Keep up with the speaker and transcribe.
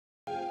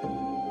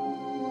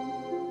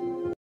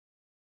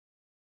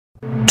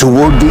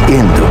Toward the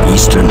end of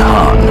Eastern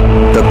Han,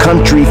 the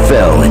country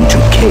fell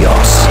into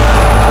chaos.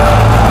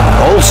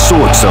 All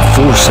sorts of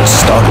forces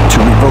started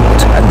to revolt,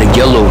 and the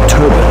Yellow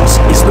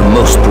Turbans is the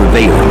most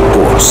prevailing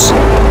force.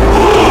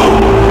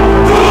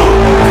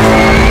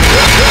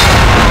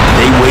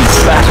 They waged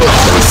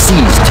battles and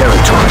seized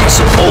territories,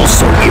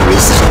 also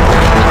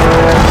irresistible.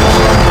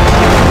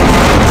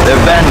 Their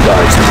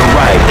vanguards have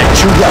arrived at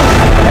Chuyang,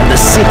 and the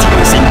city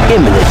is in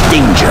imminent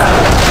danger.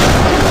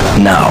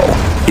 Now,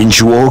 in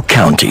Zhuo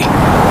County.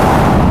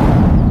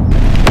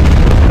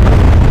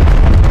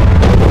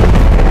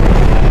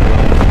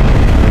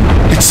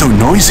 It's so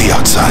noisy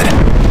outside.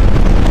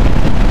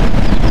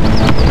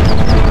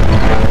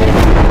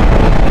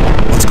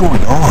 What's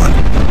going on?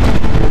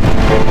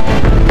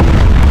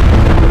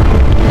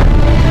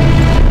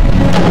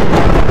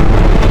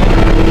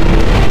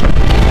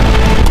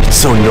 It's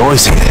so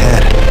noisy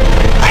ahead.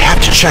 I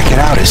have to check it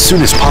out as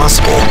soon as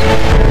possible.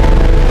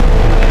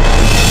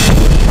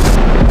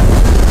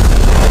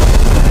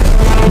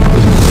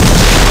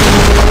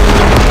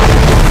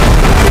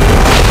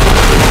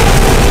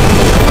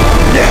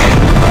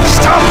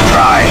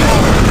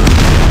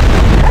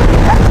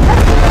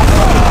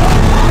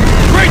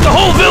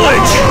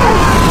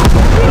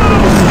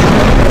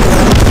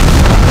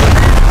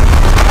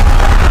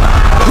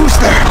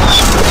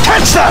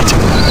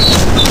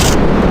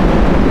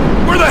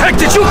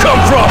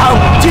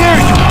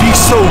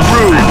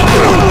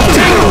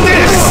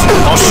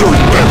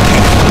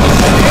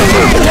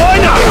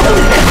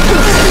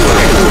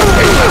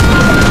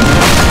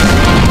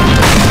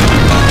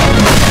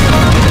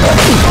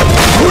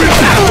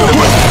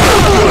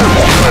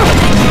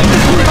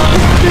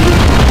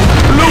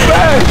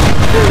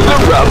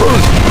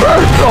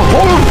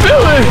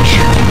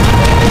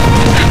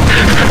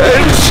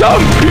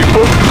 Some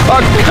people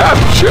are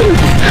captured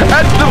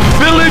at the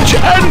village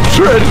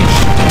entrance.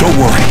 Don't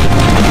worry.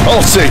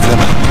 I'll save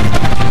them.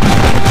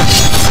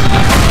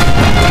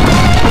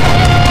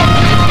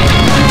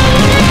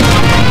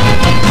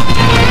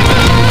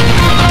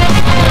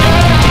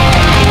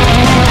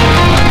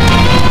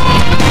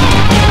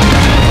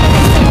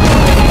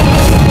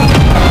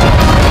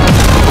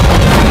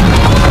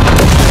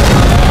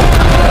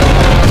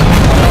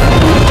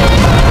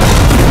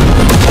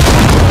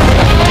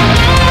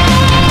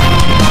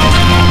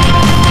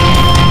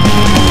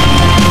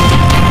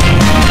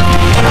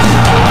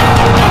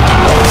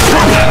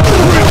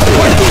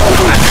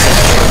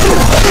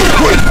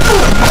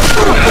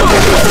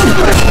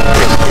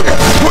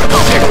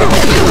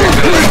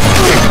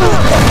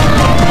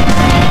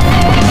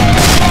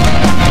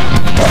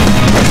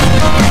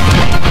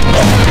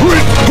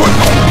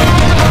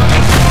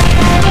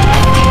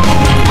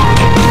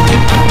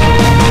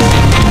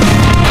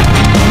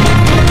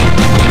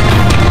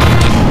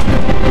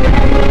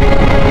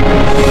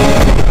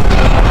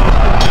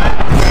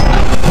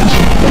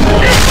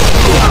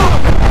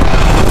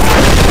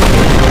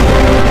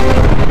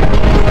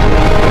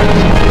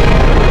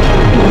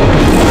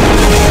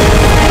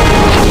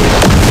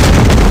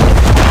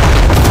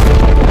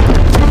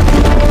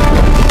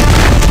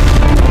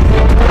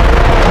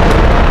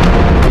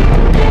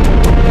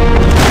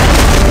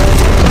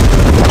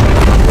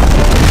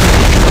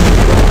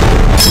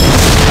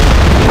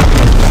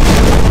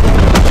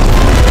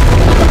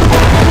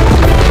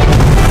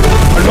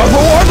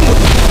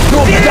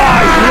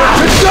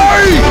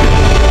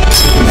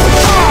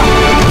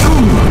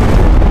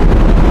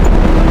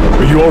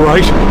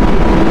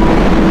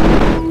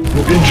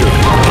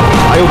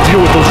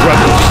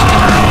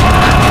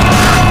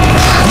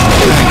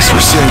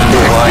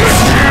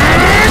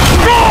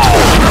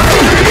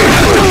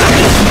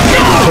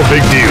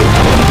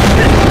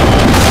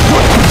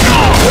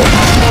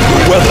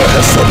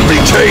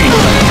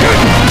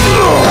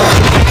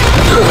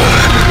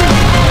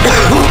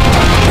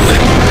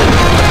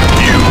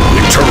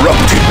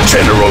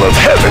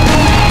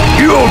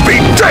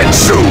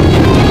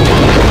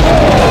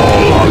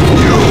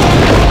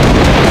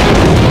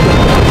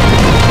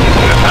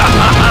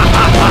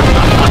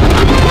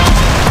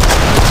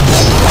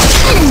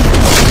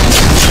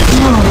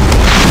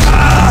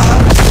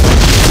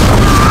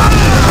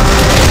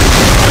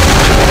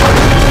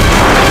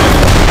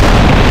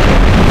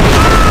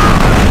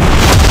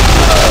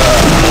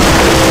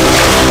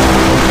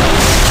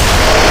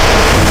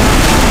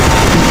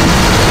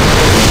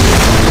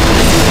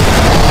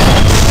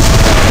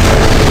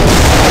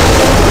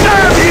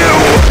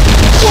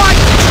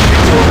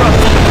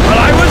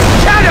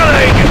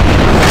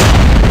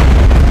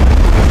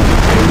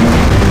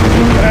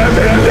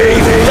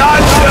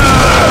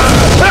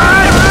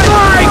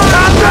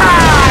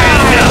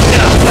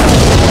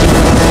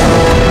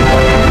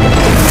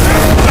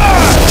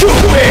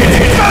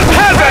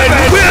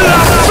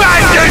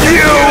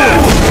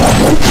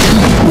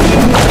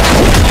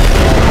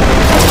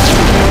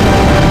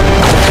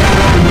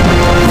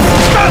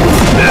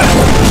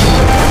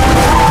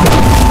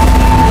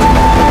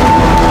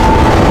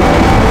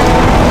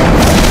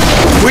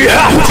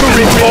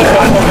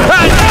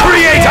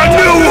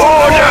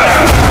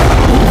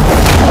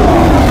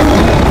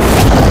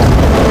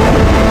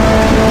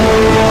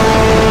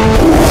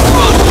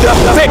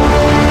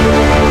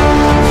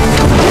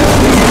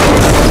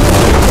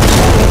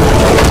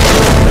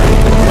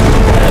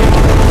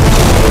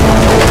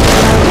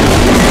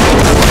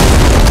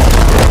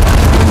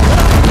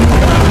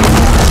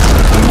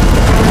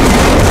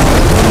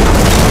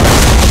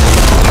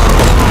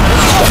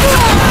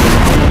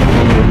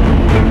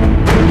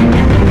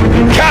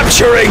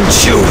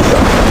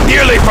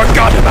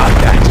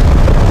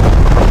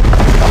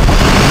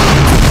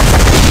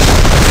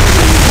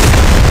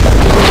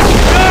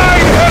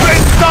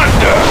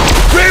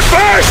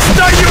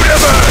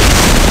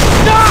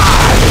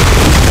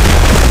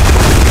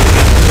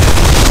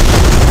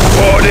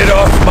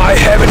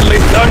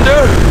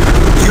 Thunder.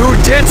 You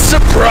did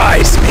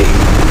surprise me.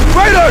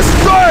 Raiders,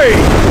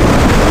 strike!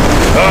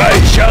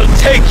 I shall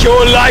take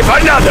your life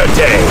another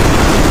day.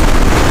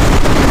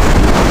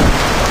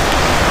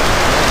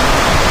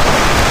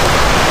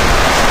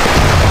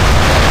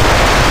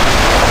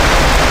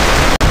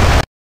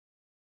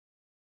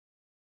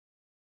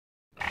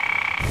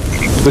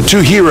 The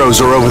two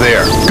heroes are over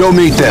there. Go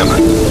meet them.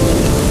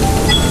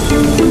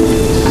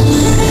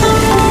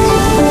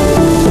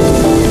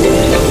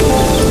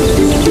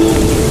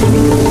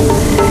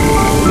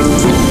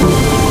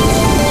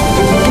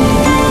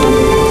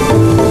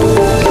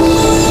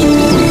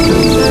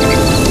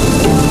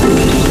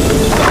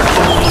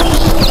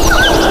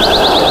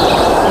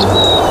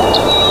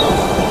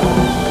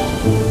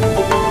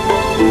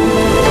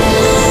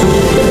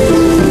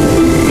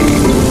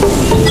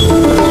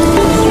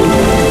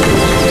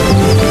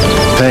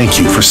 Thank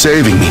you for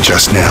saving me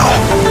just now.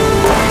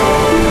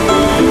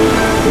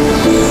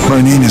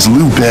 My name is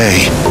Liu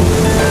Bei.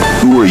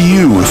 Who are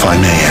you, if I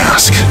may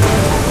ask?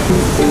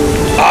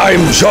 I'm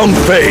Zhang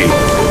Fei.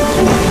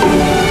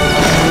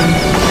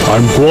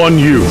 I'm Guan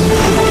Yu.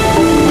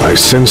 I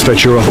sense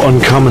that you're of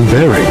uncommon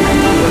bearing.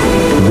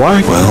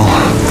 Why? Well,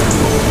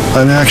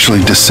 I'm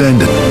actually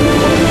descended.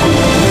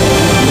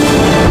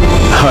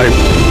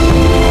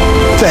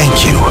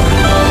 Thank you.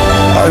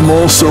 I'm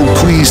also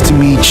pleased to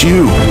meet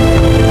you.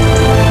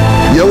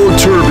 Yellow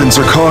turbans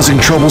are causing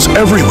troubles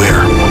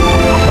everywhere.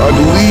 I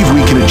believe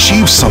we can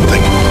achieve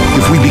something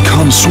if we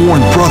become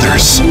sworn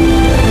brothers.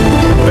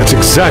 That's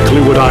exactly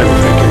what I'm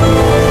thinking.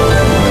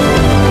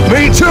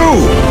 Me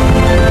too!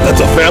 That's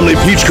a family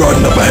peach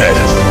garden up ahead.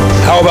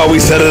 How about we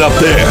set it up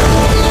there?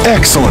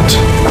 Excellent.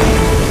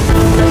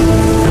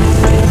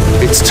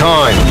 It's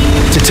time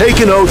to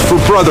take an oath for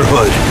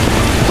brotherhood.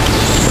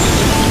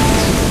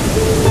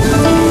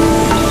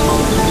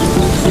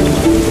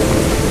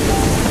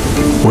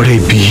 What a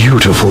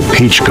beautiful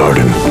peach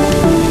garden.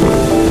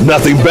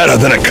 Nothing better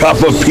than a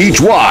cup of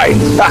peach wine.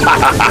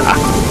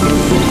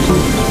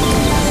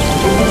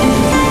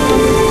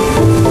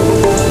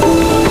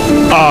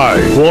 I,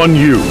 Guan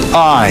Yu.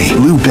 I,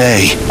 Liu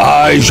Bei.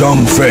 I,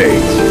 Zhang Fei.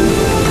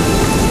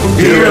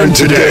 Here and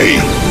today,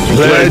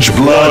 pledge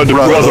blood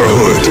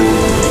brotherhood.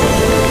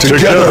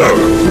 Together,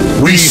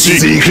 we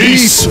seek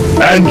peace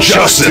and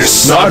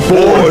justice, not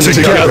born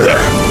together.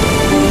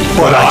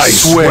 But I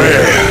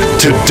swear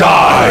to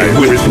die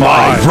with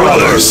my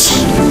brothers.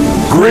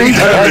 Great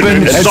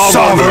heaven and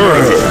sovereign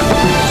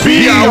earth,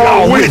 be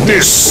our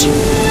witness.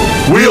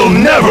 We'll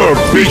never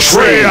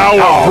betray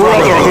our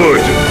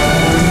brotherhood.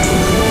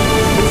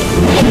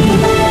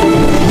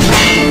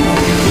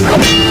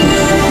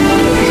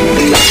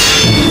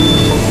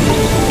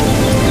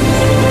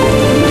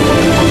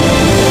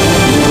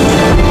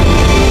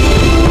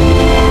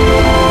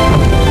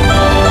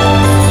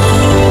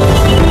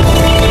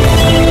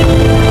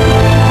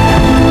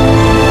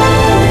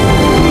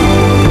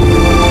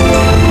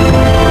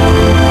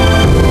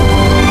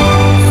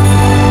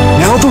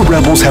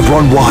 Rebels have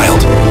run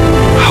wild.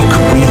 How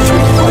could we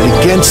three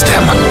fight against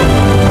them?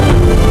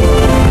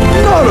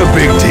 Not a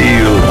big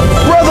deal,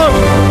 brother.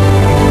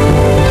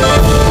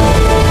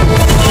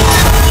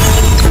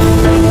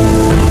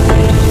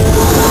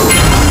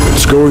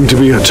 It's going to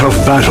be a tough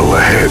battle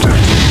ahead.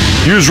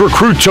 Use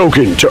recruit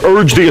token to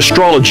urge the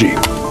astrology.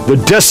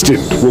 The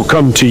destined will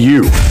come to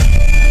you.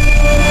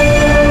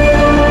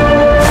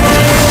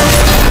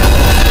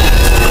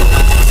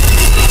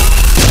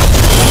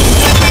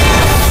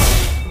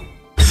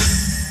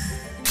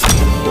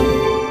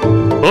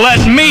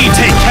 Let me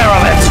take care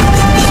of it!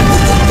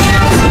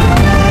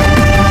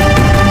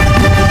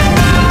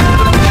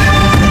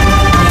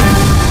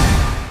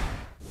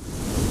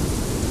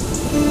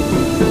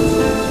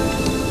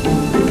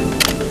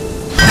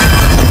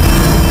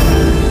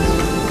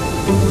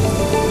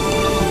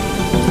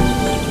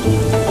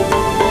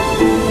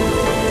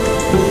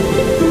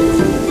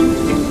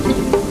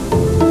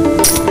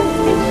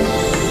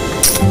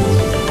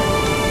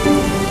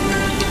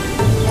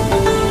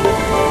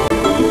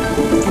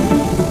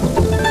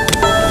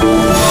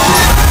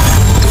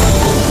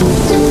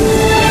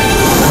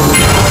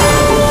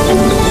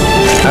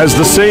 As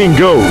the saying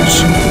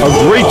goes,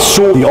 a great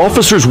sword. The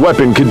officer's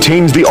weapon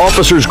contains the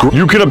officer's.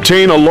 You can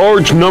obtain a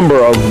large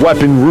number of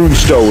weapon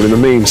runestone in the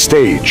main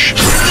stage.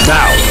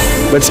 Now,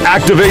 let's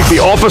activate the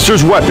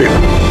officer's weapon.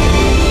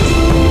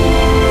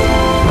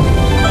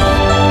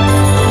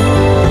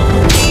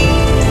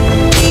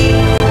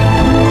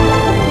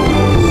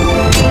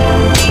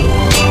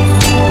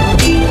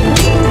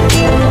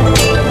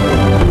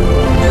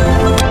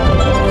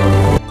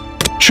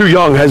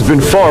 Chuyang has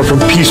been far from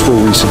peaceful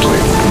recently.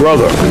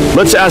 Brother,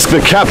 let's ask the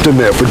captain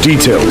there for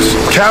details.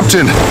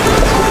 Captain,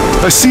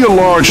 I see a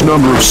large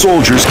number of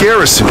soldiers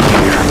garrisoned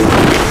here.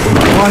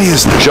 Why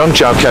is that? Zhang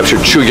Zhao captured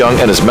Chuyang,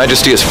 and His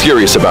Majesty is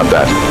furious about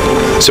that.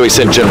 So he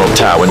sent General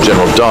Tao and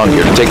General Dong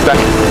here to take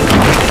back.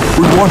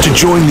 We want to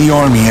join the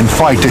army and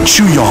fight at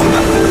Chuyang.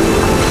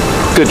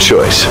 Good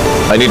choice.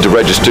 I need to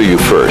register you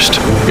first.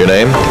 Your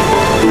name?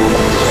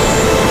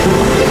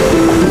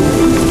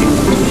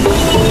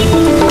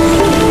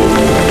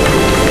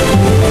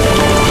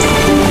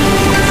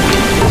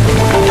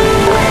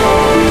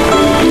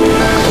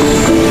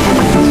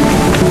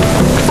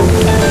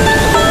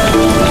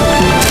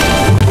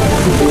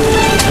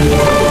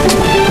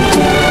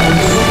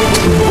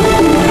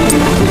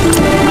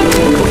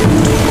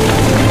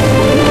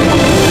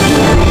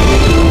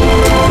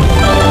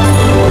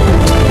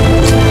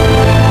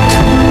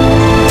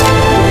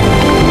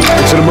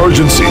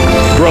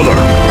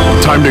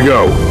 Time to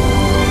go.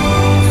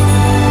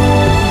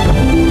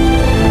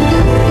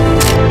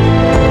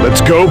 Let's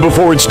go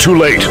before it's too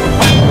late.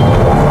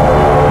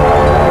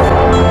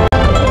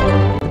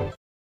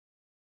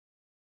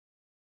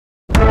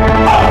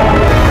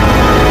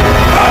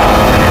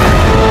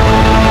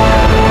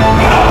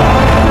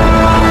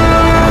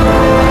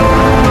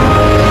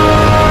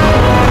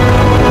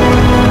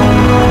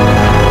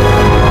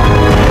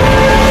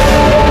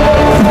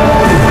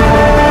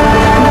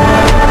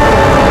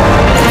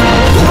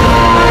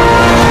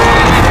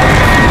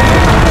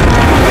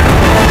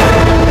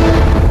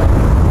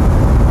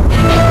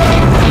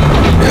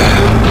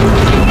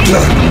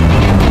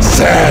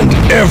 Sand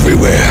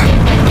everywhere.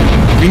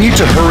 We need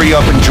to hurry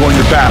up and join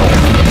the battle.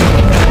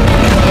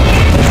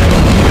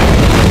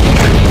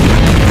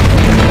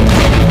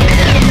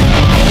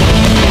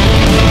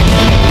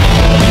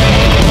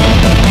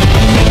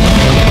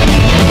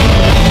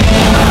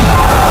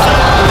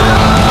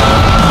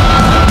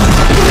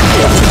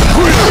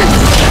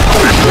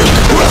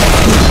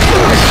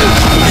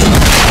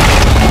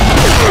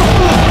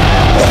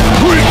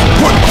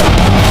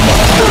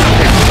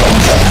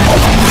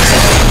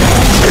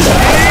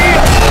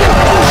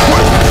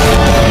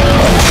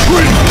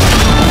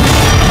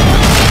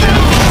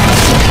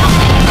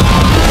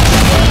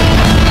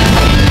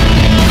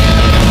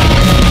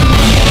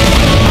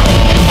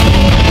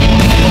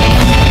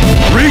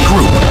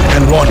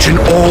 Launch an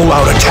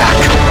all-out attack.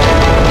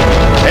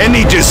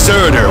 Any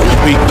deserter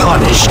will be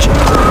punished.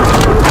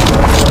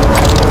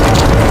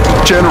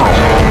 General,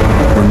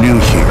 we're new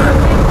here,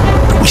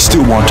 but we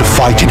still want to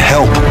fight and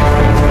help.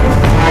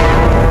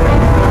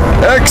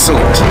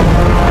 Excellent.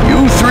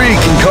 You three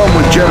can come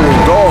with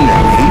General Dong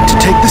and me to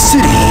take the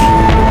city.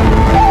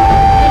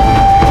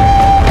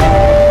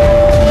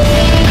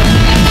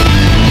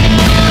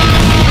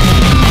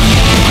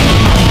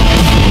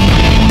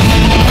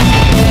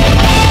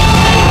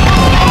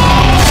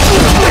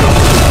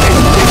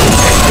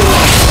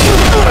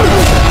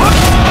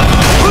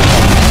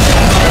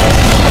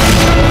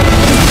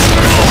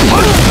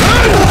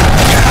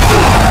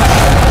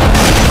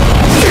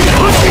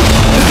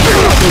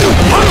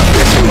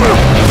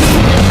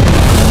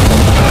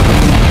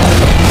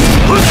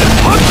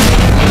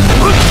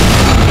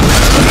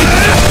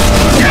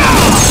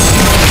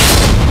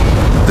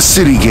 The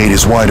city gate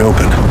is wide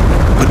open,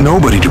 but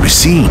nobody to be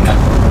seen.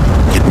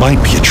 It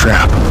might be a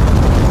trap.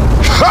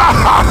 Ha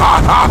ha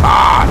ha ha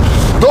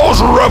ha!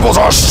 Those rebels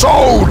are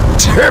so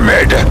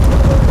timid!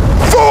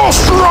 Full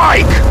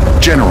strike!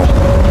 General,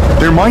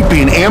 there might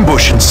be an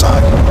ambush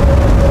inside.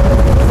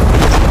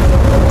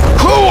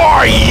 Who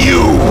are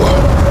you?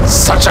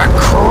 Such a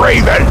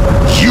craven!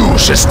 You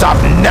should stop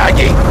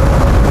nagging!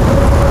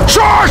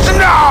 Charge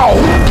now!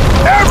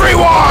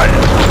 Everyone!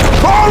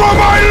 Follow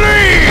my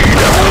lead!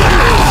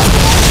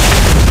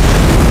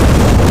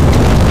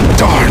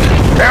 Darn!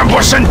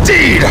 Ambush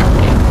indeed!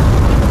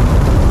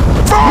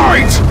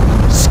 Fight!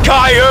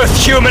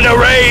 Sky-Earth-Human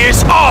array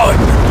is on!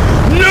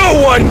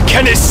 No one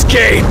can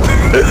escape!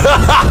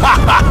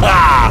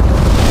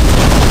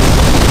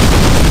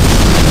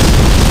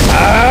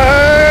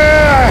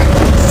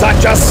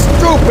 Such a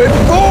stupid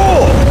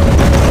fool!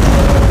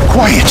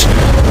 Quiet!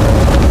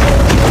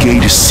 The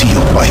gate is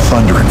sealed by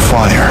thunder and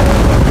fire.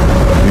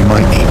 We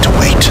might need to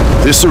wait.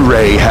 This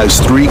array has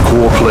 3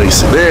 core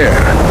places.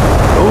 There.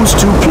 Those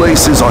 2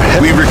 places are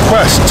We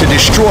request to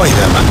destroy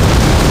them.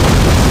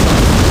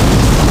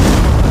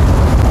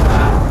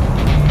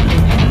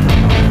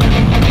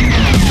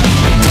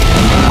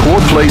 The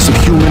core place of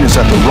human is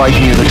at the right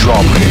near the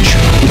drawbridge,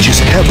 which is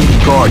heavily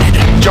guarded.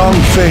 Zhang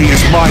Fei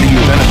is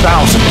mightier than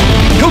 1,000.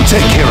 He'll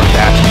take care of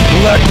that.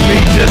 Let me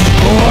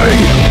destroy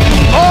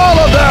all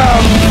of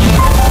them!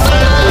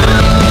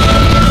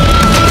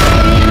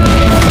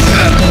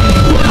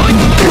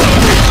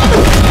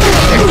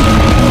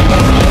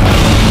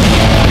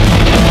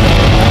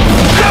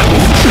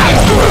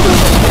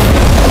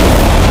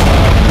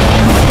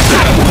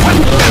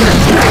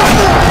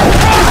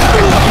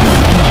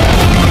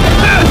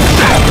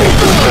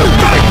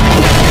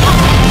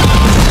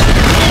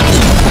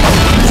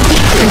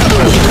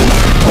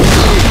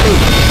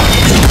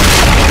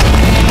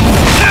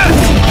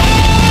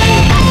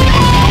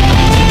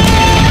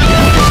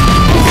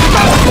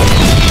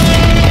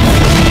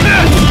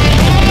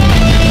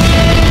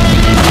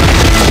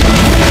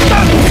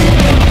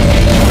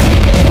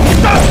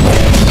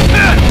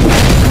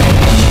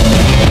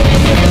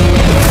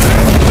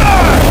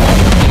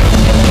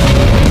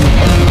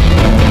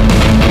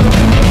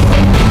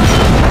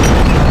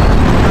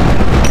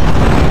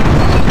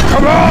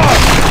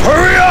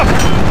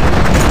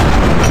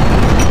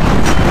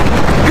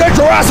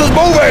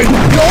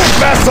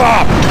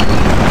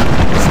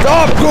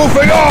 Stop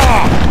goofing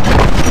off!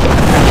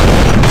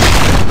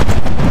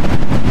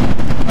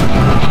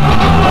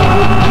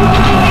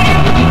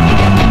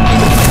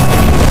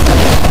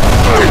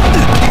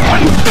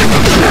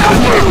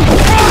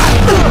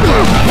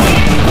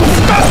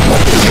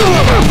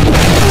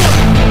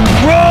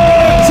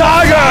 Roll,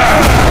 Tiger!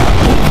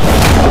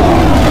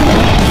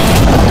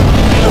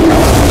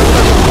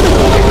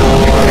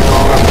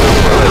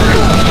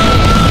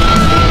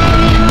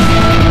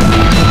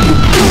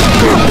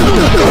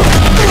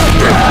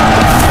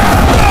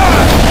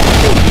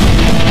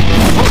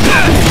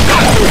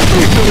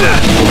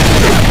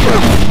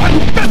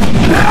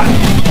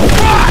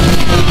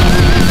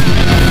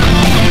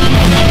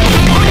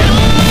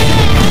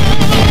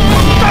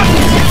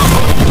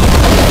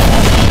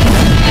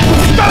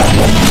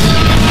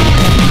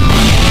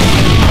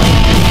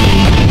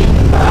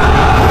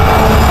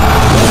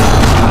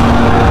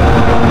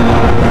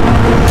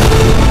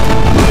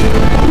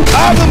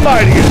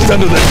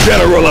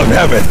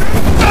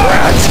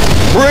 Rats,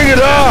 bring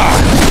it on!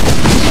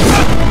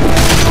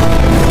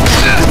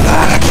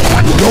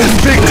 Don't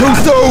speak too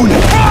soon!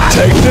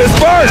 Take this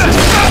first!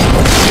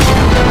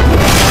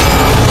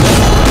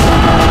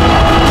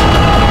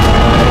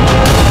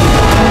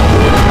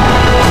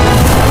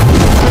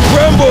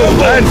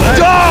 Tremble and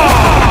die!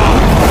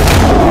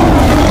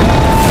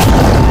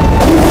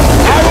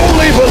 I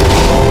only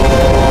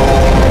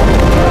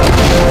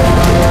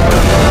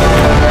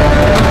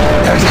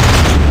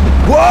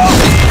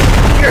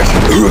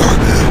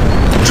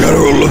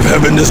General of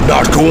Heaven is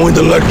not going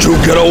to let you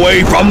get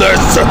away from this!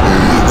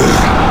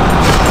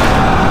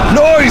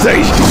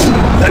 Noisy!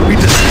 Let me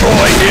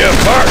destroy here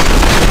first!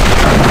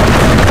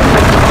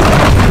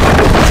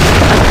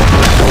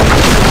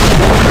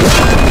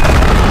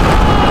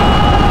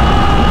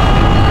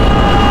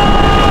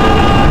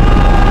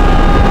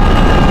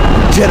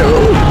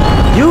 General,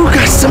 you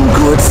got some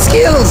good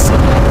skills.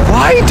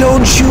 Why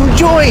don't you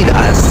join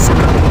us?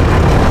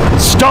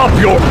 Stop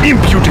your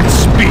impudent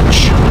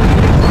speech!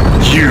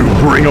 You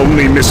bring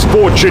only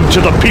misfortune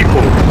to the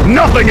people,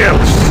 nothing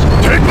else!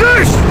 Take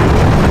this!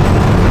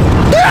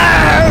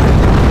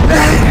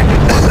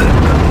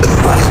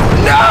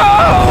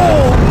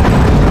 No!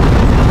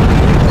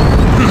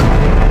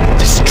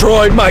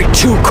 Destroyed my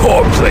 2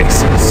 core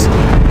places.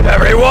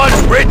 Everyone,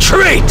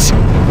 retreat!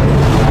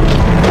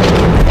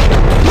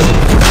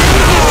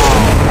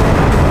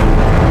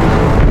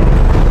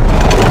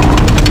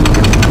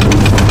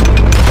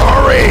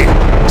 Hurry!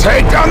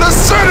 Take down the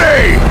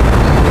city!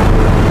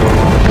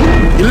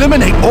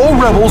 Eliminate all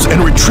rebels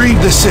and retrieve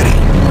the city.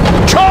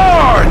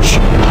 Charge!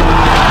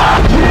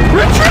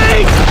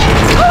 Retreat!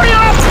 Hurry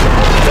up!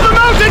 To the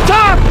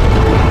mountaintop!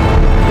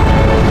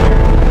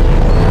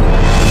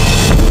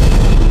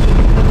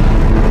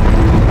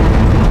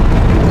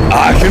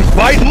 I can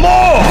fight more!